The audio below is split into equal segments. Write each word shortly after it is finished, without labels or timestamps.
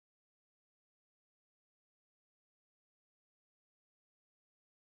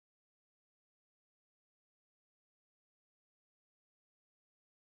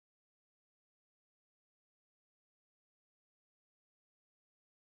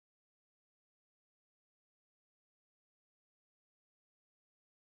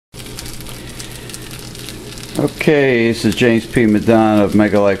Okay, this is James P. Madonna of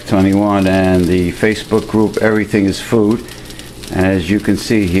Mega Life 21 and the Facebook group Everything is Food. And as you can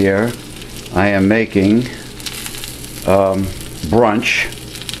see here, I am making brunch.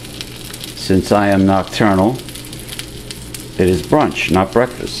 Since I am nocturnal, it is brunch, not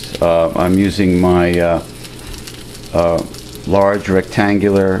breakfast. I'm using my large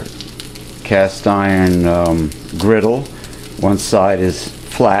rectangular cast iron griddle. One side is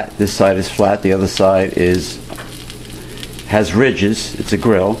flat, this side is flat, the other side has ridges. It's a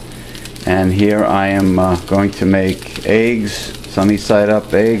grill. And here I am going to make eggs, sunny side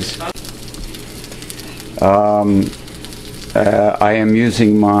up eggs. I am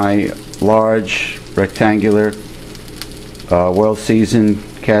using my large rectangular well-seasoned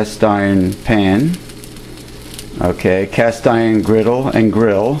cast iron pan. Okay, cast iron griddle and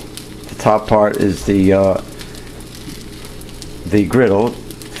grill. The top part is the griddle,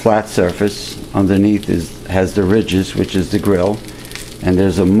 flat surface. Underneath has the ridges, which is the grill, and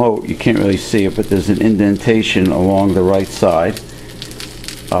there's a moat. You can't really see it, but there's an indentation along the right side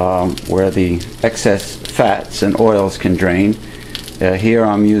where the excess fats and oils can drain. Here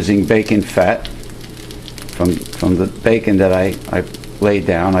I'm using bacon fat from the bacon that I laid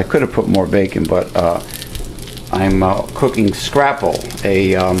down. I could have put more bacon, but I'm cooking scrapple,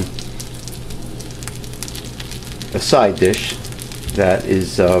 a side dish that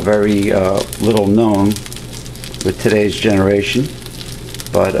is very little known with today's generation,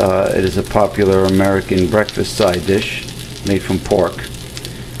 but it is a popular American breakfast side dish made from pork.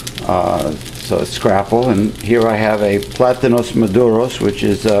 So it's scrapple, and here I have a platanos maduros, which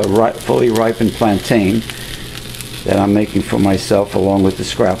is fully ripened plantain that I'm making for myself along with the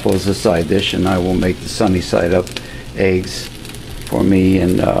scrapple as a side dish, and I will make the sunny side up eggs for me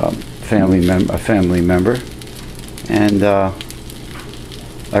and a family member. And I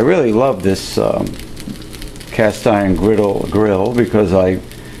really love this cast iron grill because I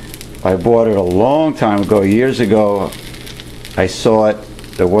bought it a long time ago, years ago. I saw it,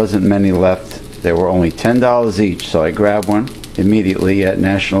 there wasn't many left. They were only $10 each, so I grabbed one immediately at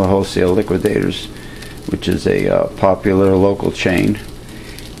National Wholesale Liquidators, which is a popular local chain.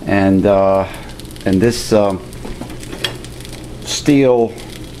 And this steel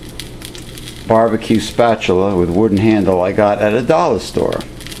barbecue spatula with wooden handle I got at a dollar store,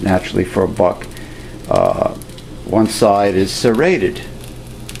 naturally for $1. One side is serrated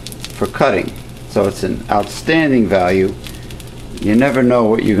for cutting, so it's an outstanding value. You never know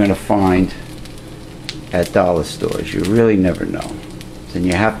what you're going to find at dollar stores. You really never know. And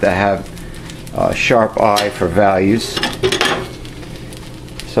you have to have a sharp eye for values.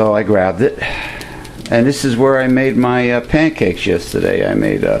 So I grabbed it. And this is where I made my pancakes yesterday. I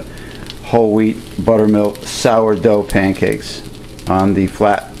made whole wheat buttermilk sourdough pancakes on the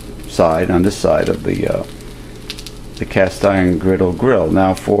flat side, on this side of the cast iron grill.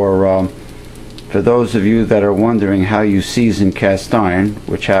 Now for those of you that are wondering how you season cast iron,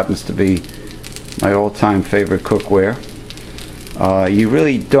 which happens to be my all-time favorite cookware, you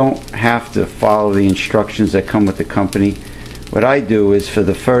really don't have to follow the instructions that come with the company. What I do is, for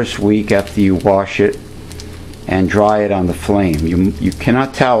the first week after you wash it and dry it on the flame, you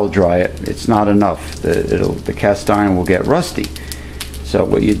cannot towel dry it. It's not enough. The cast iron will get rusty. So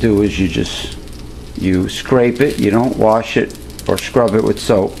what you do is you scrape it. You don't wash it or scrub it with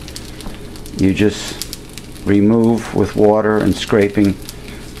soap. You just remove with water and scraping,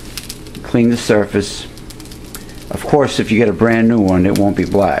 clean the surface. Of course, if you get a brand new one, it won't be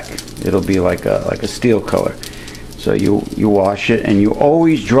black. It'll be like a steel color. So you wash it, and you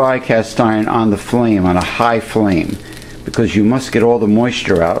always dry cast iron on the flame, on a high flame, because you must get all the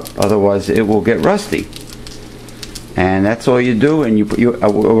moisture out, otherwise it will get rusty. And that's all you do. And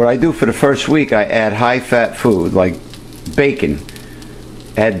what I do for the first week, I add high-fat food like bacon.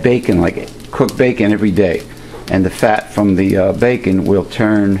 Add bacon, like cook bacon every day, and the fat from the bacon will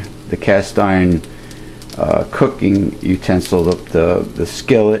turn the cast iron cooking utensil, the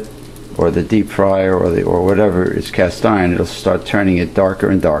skillet or the deep fryer or whatever is cast iron. It'll start turning it darker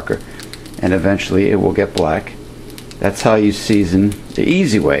and darker, and eventually it will get black. That's how you season. The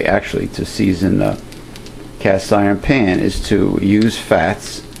easy way, actually, to season a cast iron pan is to use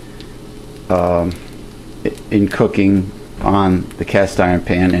fats in cooking on the cast iron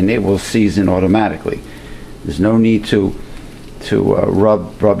pan, and it will season automatically. There's no need to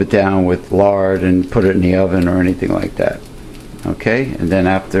rub it down with lard and put it in the oven or anything like that. Okay, and then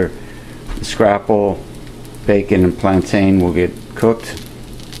after the scrapple, bacon and plantain will get cooked,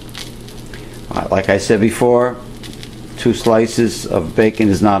 like I said before, 2 slices of bacon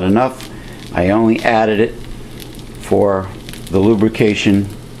is not enough. I only added it for the lubrication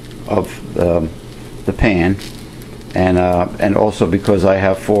of the pan, and also because I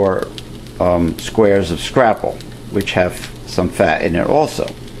have 4 squares of scrapple, which have some fat in it also.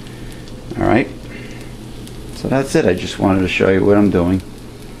 All right, so that's it. I just wanted to show you what I'm doing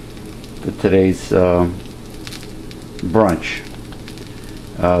for today's brunch.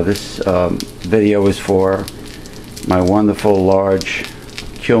 This video is for my wonderful large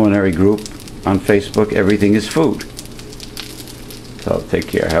culinary group on Facebook, Everything is Food. So take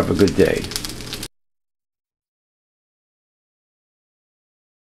care. Have a good day.